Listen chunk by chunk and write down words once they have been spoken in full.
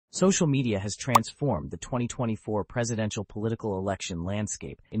Social media has transformed the 2024 presidential political election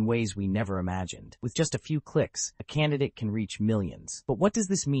landscape in ways we never imagined. With just a few clicks, a candidate can reach millions. But what does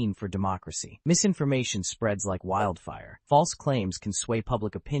this mean for democracy? Misinformation spreads like wildfire. False claims can sway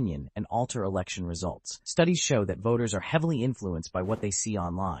public opinion and alter election results. Studies show that voters are heavily influenced by what they see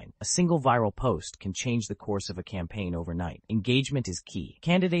online. A single viral post can change the course of a campaign overnight. Engagement is key.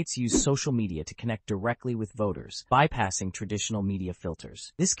 Candidates use social media to connect directly with voters, bypassing traditional media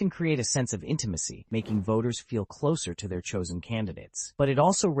filters. This can create a sense of intimacy, making voters feel closer to their chosen candidates. But it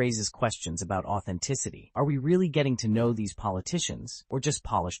also raises questions about authenticity. Are we really getting to know these politicians, or just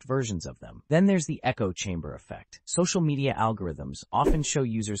polished versions of them? Then there's the echo chamber effect. Social media algorithms often show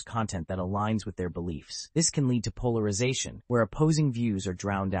users content that aligns with their beliefs. This can lead to polarization, where opposing views are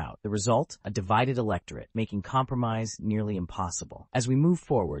drowned out. The result? A divided electorate, making compromise nearly impossible. As we move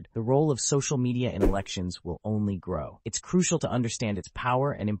forward, the role of social media in elections will only grow. It's crucial to understand its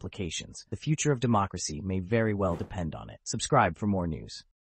power and implications. The future of democracy may very well depend on it. Subscribe for more news.